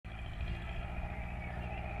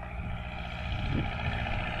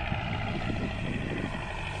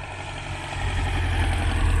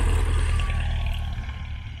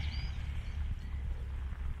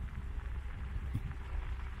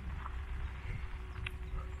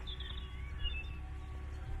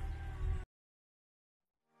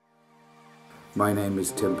My name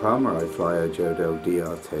is Tim Palmer. I fly a Jodel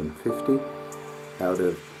DR1050 out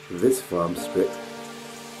of this farm strip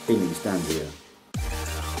in East Anglia.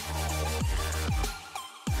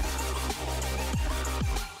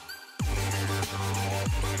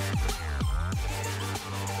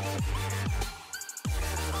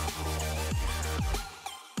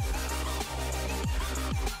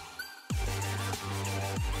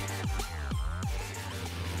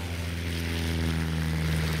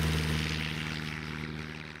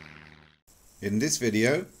 In this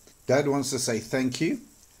video, Dad wants to say thank you.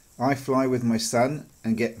 I fly with my son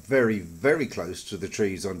and get very, very close to the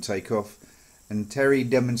trees on takeoff, and Terry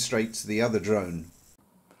demonstrates the other drone.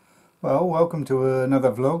 Well, welcome to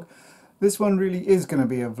another vlog. This one really is going to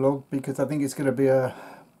be a vlog because I think it's going to be a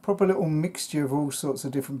proper little mixture of all sorts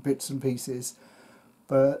of different bits and pieces.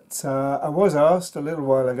 But I was asked a little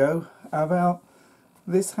while ago about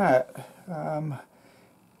this hat.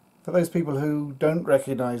 For those people who don't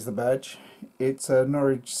recognise the badge, it's a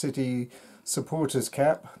Norwich City supporters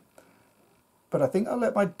cap, but I think I'll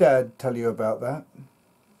let my dad tell you about that.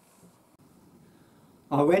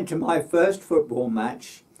 I went to my first football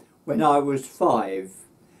match when I was 5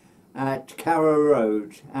 at Carrow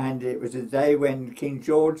Road, and it was a day when King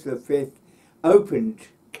George V opened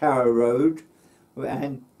Carrow Road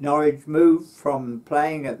and Norwich moved from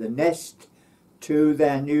playing at the Nest to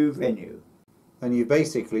their new venue. And you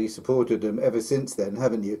basically supported them ever since then,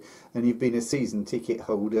 haven't you? And you've been a season ticket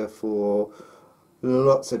holder for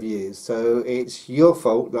lots of years. So it's your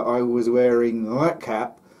fault that I was wearing that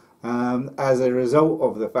cap as a result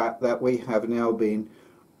of the fact that we have now been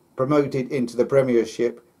promoted into the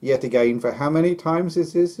Premiership yet again. For how many times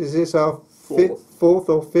is this? Is this our fourth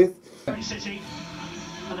or fifth? City,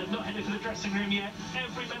 and they've not headed for the dressing room yet.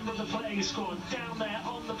 Every member of the playing squad down there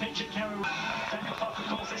on the pitch at Carrow.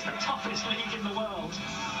 Of course, it's the toughest league in the world.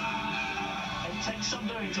 It takes some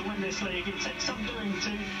doing to win this league. It takes some doing to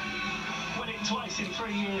win it twice in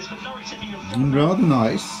 3 years. But Norwich City have done rather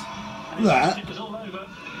nice. That it was all over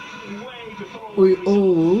way before we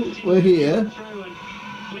all were here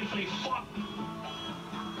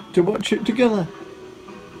to watch it together.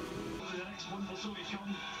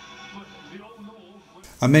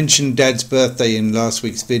 I mentioned Dad's birthday in last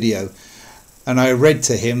week's video, and I read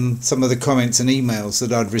to him some of the comments and emails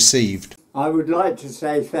that I'd received. I would like to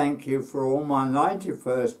say thank you for all my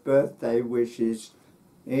 91st birthday wishes.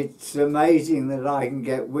 It's amazing that I can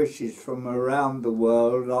get wishes from around the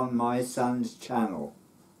world on my son's channel.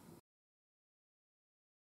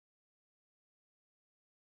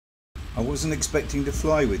 I wasn't expecting to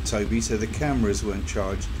fly with Toby, so the cameras weren't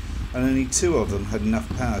charged, and only 2 of them had enough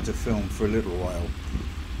power to film for a little while.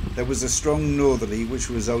 There was a strong northerly which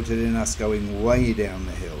resulted in us going way down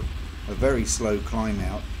the hill, a very slow climb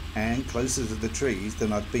out, and closer to the trees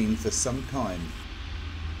than I've been for some time.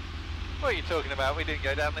 What are you talking about? We didn't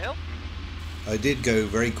go down the hill. I did go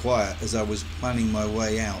very quiet as I was planning my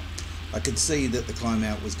way out. I could see that the climb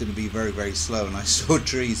out was going to be very, very slow, and I saw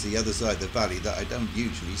trees the other side of the valley that I don't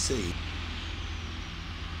usually see.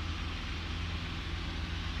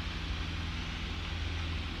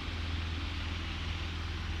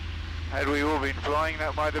 Had we all been flying,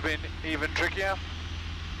 that might have been even trickier.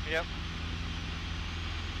 Yep.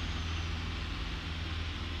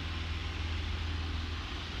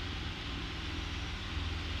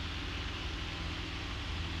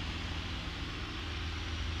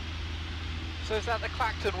 So is that the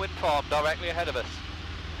Clacton wind farm directly ahead of us?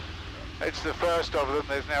 It's the first of them.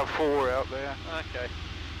 There's now 4 out there. Okay.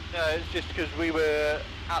 No, it's just because we were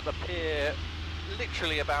at the pier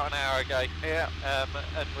literally about an hour ago. Yeah.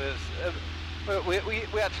 And was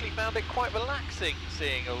we actually found it quite relaxing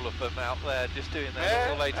seeing all of them out there just doing their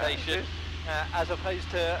little rotation, as opposed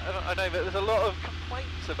to I know that there's a lot of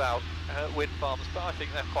complaints about wind farms, but I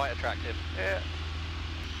think they're quite attractive. Yeah.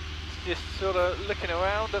 Just sort of looking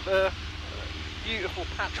around at the beautiful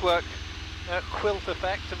patchwork quilt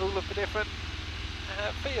effect of all of the different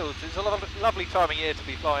fields. It's a lovely time of year to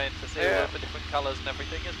be flying, to see all of the different colours and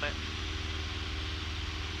everything, isn't it?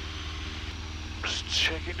 Just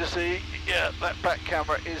checking to see, yeah, that back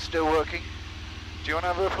camera is still working. Do you want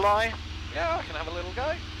to have a fly? Yeah, I can have a little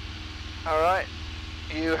go. Alright,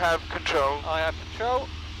 you have control. I have control.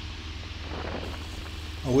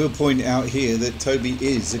 I will point out here that Toby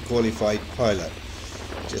is a qualified pilot,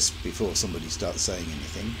 just before somebody starts saying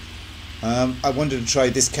anything. I wanted to try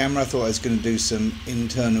this camera. I thought I was going to do some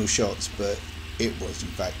internal shots, but it was in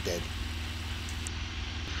fact dead.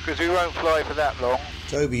 Because we won't fly for that long.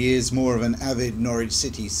 Toby is more of an avid Norwich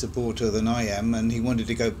City supporter than I am, and he wanted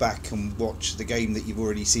to go back and watch the game that you've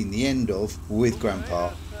already seen the end of with Grandpa.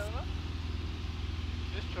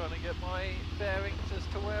 Just trying to get my bearings as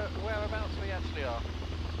to whereabouts we actually are.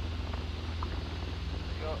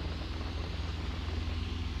 We got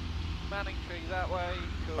Manning Tree that way.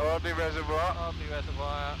 Cool. Ardley Reservoir. Ardley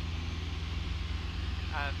Reservoir.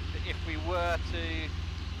 And if we were to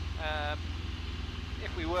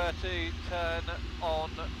turn on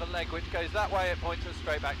the leg which goes that way, it points us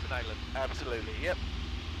straight back to Nayland. Absolutely, yep.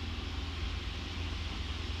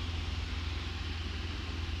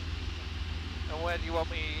 And where do you want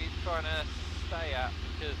me trying to stay at?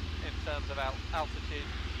 Because in terms of altitude,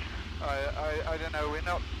 I don't know.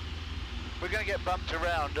 We're going to get bumped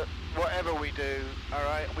around whatever we do. All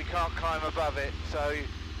right, we can't climb above it, so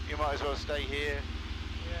you might as well stay here.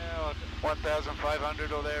 Yeah,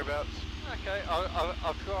 1,500 or thereabouts. Okay,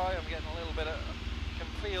 I'll try. I'm getting a little bit can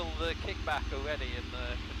feel the kickback already in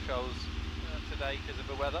the controls today because of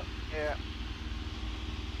the weather. Yeah.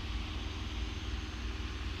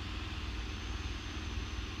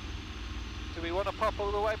 Do we want to pop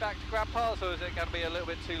all the way back to Grandpa's, or is it going to be a little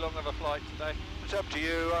bit too long of a flight today? It's up to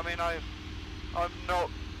you. I mean, I'm not.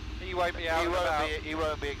 He won't be out. He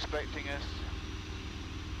won't be expecting us.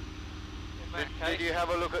 In that case, did you have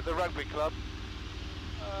a look at the rugby club?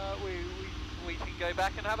 We can go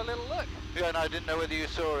back and have a little look. Yeah, and I didn't know whether you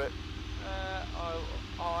saw it.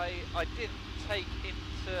 I didn't take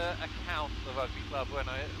into account the rugby club when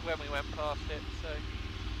we went past it. So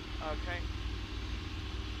Okay.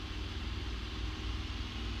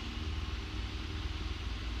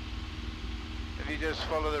 If you just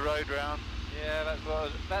follow the road round. Yeah,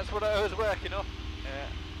 that's what I was working on. Yeah.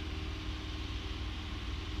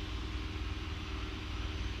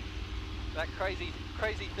 That crazy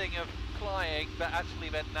thing of flying, but actually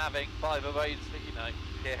then navving by the roads that you know.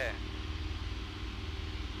 Yeah.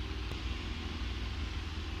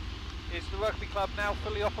 Is the rugby club now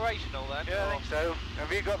fully operational then? Yeah, I think so.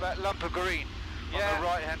 Have you got that lump of green on the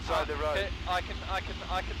right hand side of the road? I can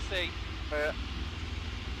see. Yeah.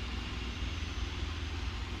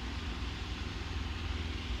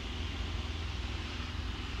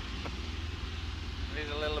 It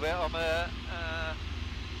is a little bit on the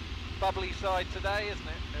bubbly side today, isn't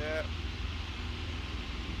it? Yeah.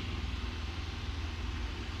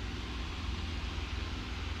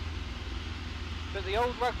 But the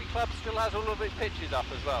old rugby club still has all of its pitches up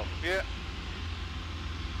as well. Yeah.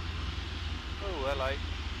 Oh, hello.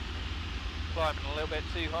 Climbing a little bit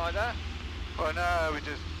too high there. Oh no, we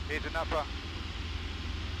just hit an upper.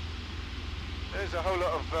 There's a whole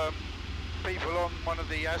lot of people on one of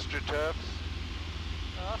the AstroTurfs.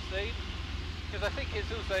 Oh, I see. Because I think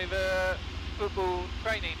it's also the football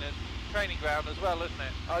training ground as well, isn't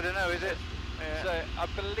it? I don't know, is it? Yeah. So I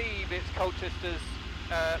believe it's Colchester's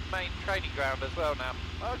main training ground as well now.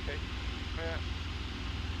 Okay. Yeah.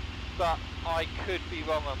 But I could be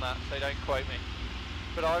wrong on that, so don't quote me.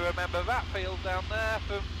 But I remember that field down there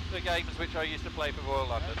from the games which I used to play for Royal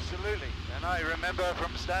London. Absolutely. And I remember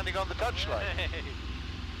from standing on the touchline.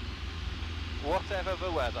 Whatever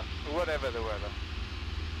the weather. Whatever the weather.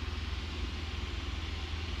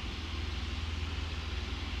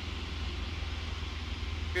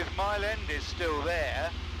 Because Mile End is still there,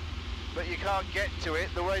 but you can't get to it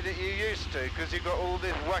the way that you used to, because you've got all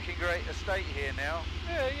this whacking great estate here now.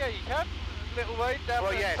 Yeah, you can. Little road down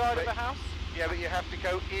the side of the house. Yeah, but you have to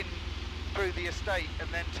go in through the estate and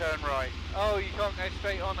then turn right. Oh, you can't go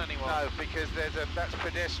straight on anymore? No, because that's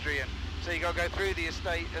pedestrian. So you got to go through the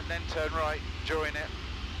estate and then turn right during it.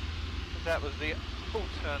 That was the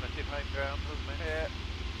alternative home ground, wasn't it? Yeah.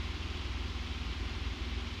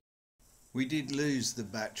 We did lose the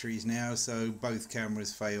batteries now, so both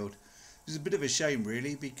cameras failed. It was a bit of a shame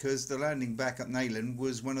really, because the landing back at Nayland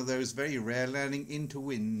was one of those very rare landing into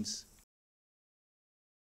winds.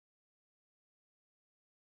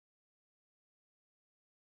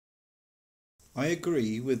 I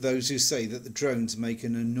agree with those who say that the drones make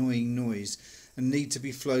an annoying noise and need to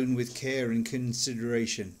be flown with care and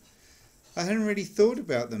consideration. I hadn't really thought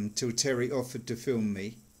about them till Terry offered to film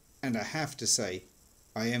me, and I have to say,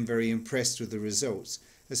 I am very impressed with the results,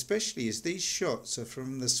 especially as these shots are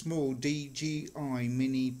from the small DJI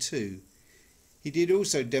Mini 2. He did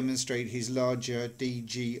also demonstrate his larger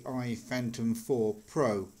DJI Phantom 4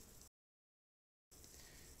 Pro.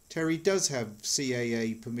 Terry does have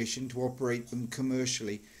CAA permission to operate them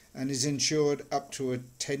commercially and is insured up to a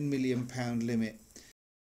 £10 million limit.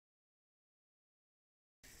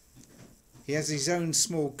 He has his own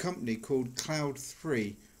small company called Cloud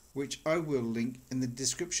 3, which I will link in the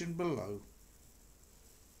description below.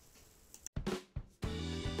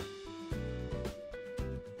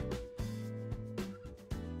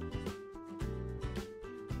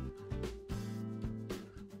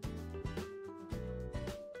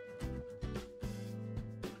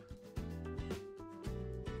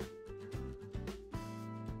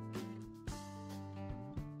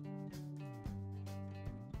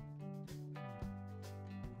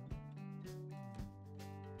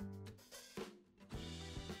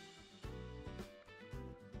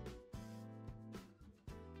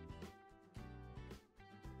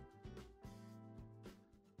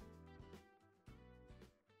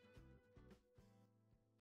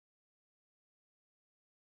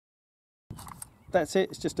 that's it.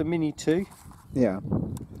 It's just a Mini 2. Yeah.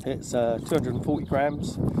 It's 240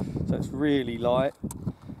 grams, so it's really light.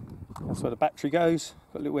 That's where the battery goes.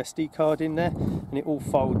 Got a little SD card in there, and it all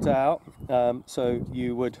folds out. So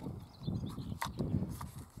you would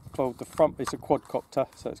fold the front. It's a quadcopter,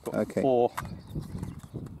 so it's got four.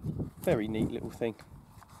 Very neat little thing,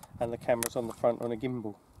 and the camera's on the front on a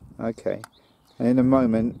gimbal. Okay. And in a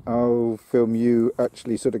moment, I'll film you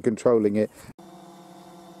actually sort of controlling it.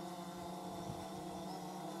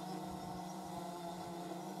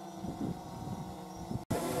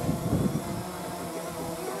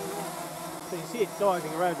 So you see it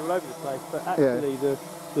diving around all over the place, but actually the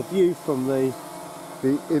view from the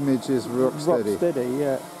image is rock steady. Rock steady,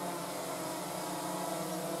 yeah.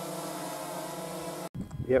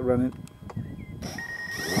 Yeah, running.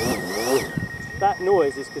 That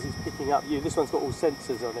noise is because it's picking up you. This one's got all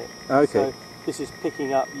sensors on it. Okay. So this is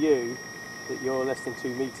picking up you that you're less than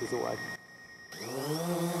 2 meters away.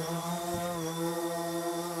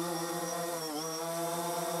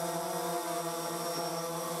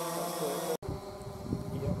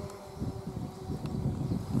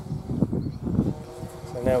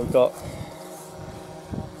 So now we've got,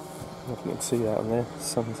 I don't know if you can see that on there.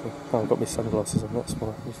 Oh, I've got my sunglasses on, that's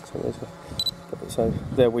why. So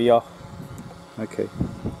there we are. Okay.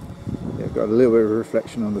 Yeah, I've got a little bit of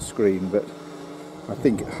reflection on the screen, but I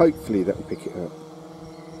think hopefully that will pick it up.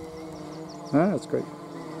 Ah, that's great.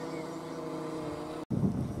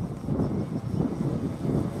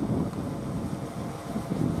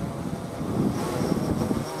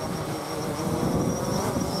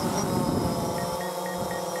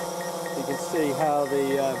 You can see how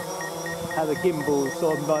the gimbal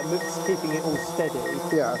sort of like keeping it all steady.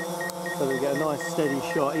 Yeah. So we get a nice steady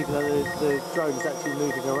shot, even though the drone is actually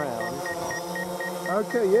moving around.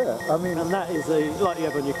 Okay, yeah. I mean, and that is like you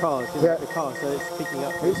have on your cars, the car, so it's picking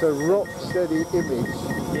up. It's a rock steady image.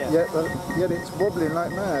 Yeah. Yet it's wobbling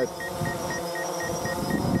like mad.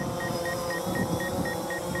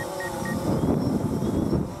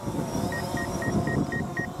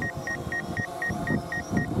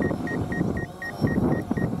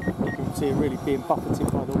 You can see it really being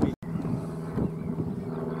buffeted by the wind.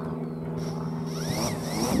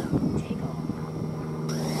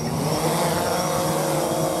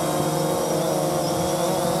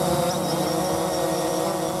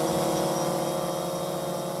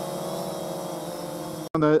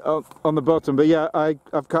 On the bottom, but yeah,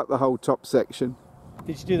 I've cut the whole top section.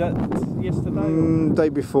 Did you do that yesterday? Day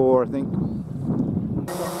before, I think.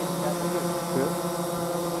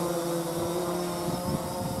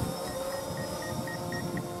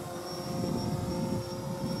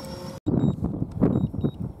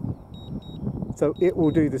 So it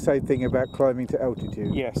will do the same thing about climbing to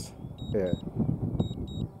altitude? Yes. Yeah.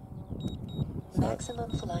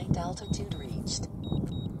 Maximum flight altitude reached.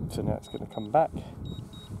 So now it's going to come back.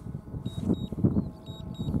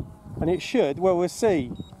 And it should, well, we'll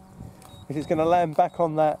see if it's going to land back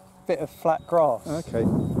on that bit of flat grass. Okay.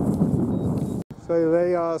 So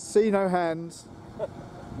they are see no hands.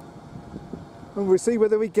 And we'll see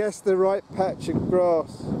whether we guess the right patch of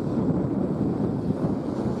grass.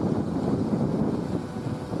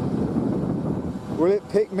 Will it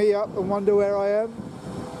pick me up and wonder where I am?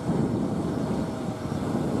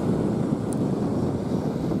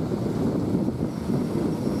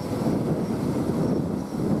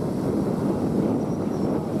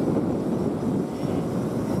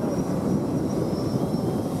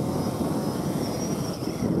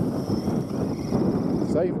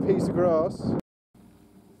 Same piece of grass.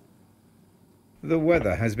 The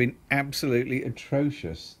weather has been absolutely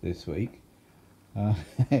atrocious this week. I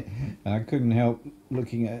couldn't help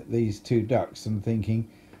looking at these two ducks and thinking,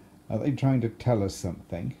 are they trying to tell us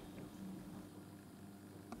something?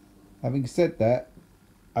 Having said that,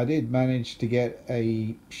 I did manage to get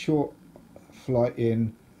a short flight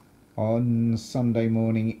in on Sunday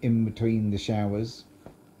morning in between the showers.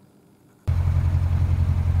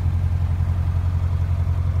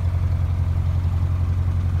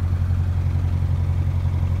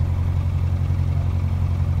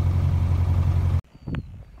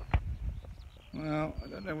 Well, I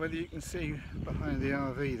don't know whether you can see behind the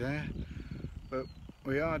RV there, but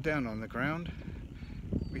we are down on the ground.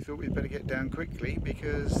 We thought we'd better get down quickly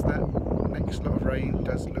because that next lot of rain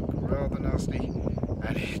does look rather nasty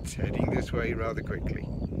and it's heading this way rather quickly.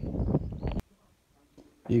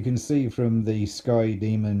 You can see from the Sky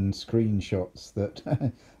Demon screenshots that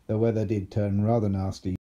the weather did turn rather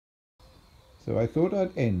nasty. So I thought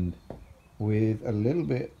I'd end with a little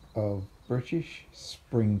bit of British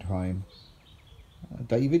springtime.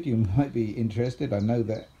 David, you might be interested. I know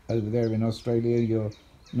that over there in Australia you're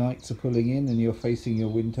nights are pulling in and you're facing your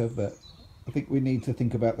winter, but I think we need to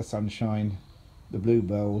think about the sunshine, the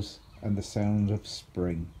bluebells and the sound of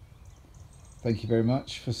spring. Thank you very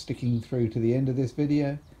much for sticking through to the end of this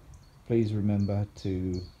video. Please remember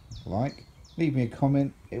to like, leave me a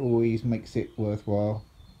comment, it always makes it worthwhile,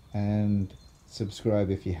 and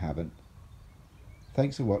subscribe if you haven't.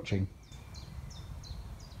 Thanks for watching.